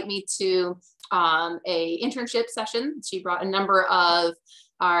to invite me to a internship session. She brought a number of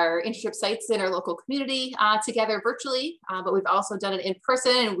our internship sites in our local community together virtually, but we've also done it in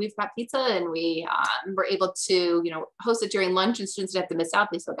person, and we've got pizza, and we were able to, host it during lunch, and students didn't have to miss out.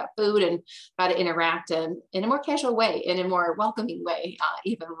 They still got food and got to interact in a more casual way, in a more welcoming way,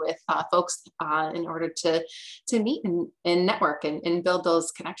 even with folks in order to meet and network and build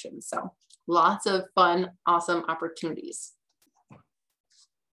those connections. So lots of fun, awesome opportunities.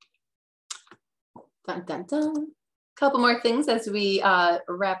 Dun, dun, dun. Couple more things as we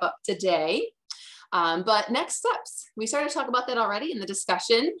wrap up today. But next steps, we started to talk about that already in the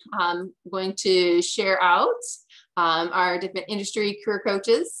discussion. I'm going to share out our different industry career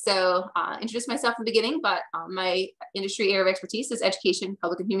coaches. So introduce myself in the beginning, but my industry area of expertise is education,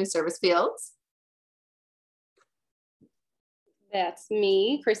 public and human service fields. That's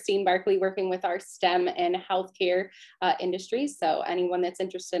me, Christine Barkley, working with our STEM and healthcare industries. So anyone that's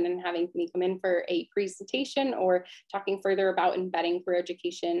interested in having me come in for a presentation or talking further about embedding career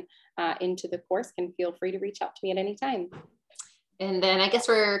education into the course can feel free to reach out to me at any time. And then I guess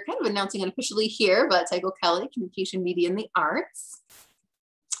we're kind of announcing unofficially here, but Tycho Kelly, Communication, Media, and the Arts,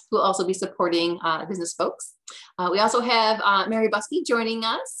 who will also be supporting business folks. We also have Mary Buskey joining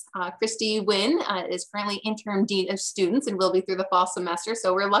us. Christy Wynn is currently interim dean of students and will be through the fall semester.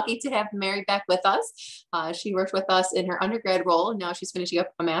 So we're lucky to have Mary back with us. She worked with us in her undergrad role. Now she's finishing up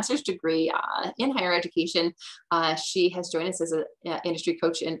a master's degree in higher education. She has joined us as an industry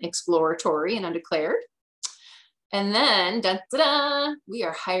coach in exploratory and undeclared. And then, da, da, da, we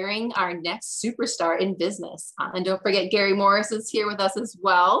are hiring our next superstar in business. And don't forget, Gary Morris is here with us as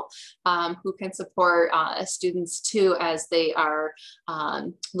well, who can support students too as they are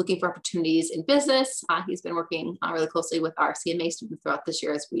looking for opportunities in business. He's been working really closely with our CMA students throughout this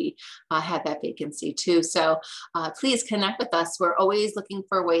year as we had that vacancy too. So please connect with us. We're always looking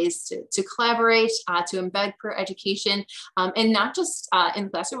for ways to collaborate, to embed career education, and not just in the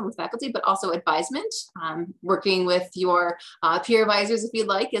classroom with faculty, but also advisement, working with your peer advisors if you'd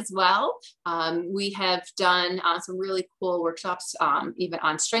like as well. We have done some really cool workshops, even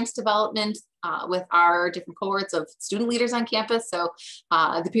on strengths development with our different cohorts of student leaders on campus. So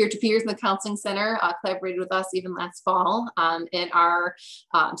the peer-to-peers in the counseling center collaborated with us even last fall in our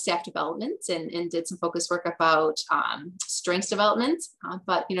staff development and did some focus work about strengths development.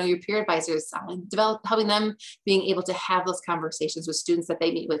 But your peer advisors, helping them being able to have those conversations with students that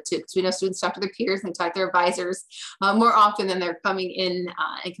they meet with too, because we know students talk to their peers and they talk to their advisors more often than they're coming in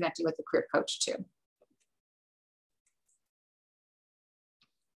and connecting with the career coach too.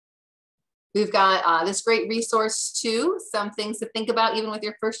 We've got this great resource too, some things to think about even with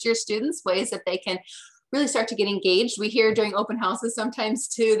your first year students, ways that they can really start to get engaged. We hear during open houses sometimes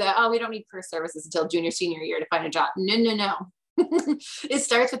too that, oh, we don't need career services until junior, senior year to find a job. No, no, no. It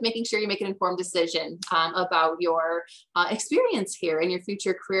starts with making sure you make an informed decision about your experience here and your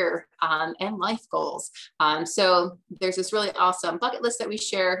future career and life goals. So there's this really awesome bucket list that we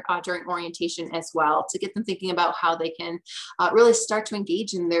share during orientation as well to get them thinking about how they can really start to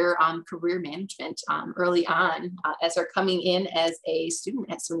engage in their career management early on as they're coming in as a student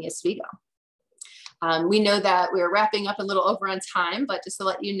at SUNY Oswego. We know that we're wrapping up a little over on time, but just to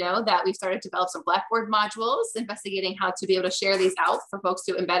let you know that we've started to develop some Blackboard modules, investigating how to be able to share these out for folks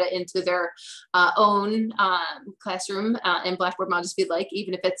to embed it into their own classroom and Blackboard modules if you'd like,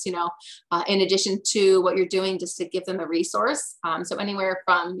 even if it's, in addition to what you're doing, just to give them a resource. So anywhere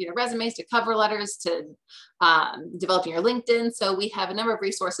from, resumes to cover letters to developing your LinkedIn. So we have a number of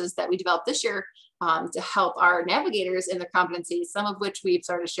resources that we developed this year to help our navigators in their competencies, some of which we've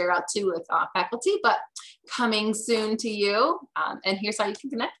started to share out too with faculty, but coming soon to you. And here's how you can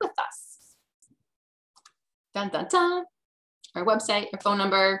connect with us. Dun, dun, dun. Our website, our phone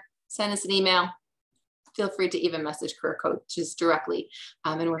number, send us an email. Feel free to even message career coaches directly.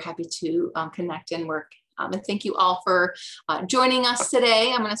 And we're happy to connect and work. And thank you all for joining us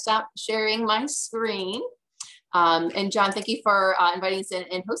today. I'm going to stop sharing my screen. And John, thank you for inviting us in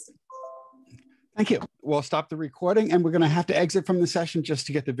and hosting. Thank you. We'll stop the recording and we're going to have to exit from the session just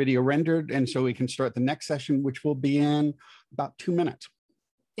to get the video rendered. And so we can start the next session, which will be in about 2 minutes.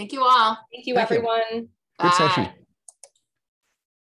 Thank you all. Thank you, everyone. Good session.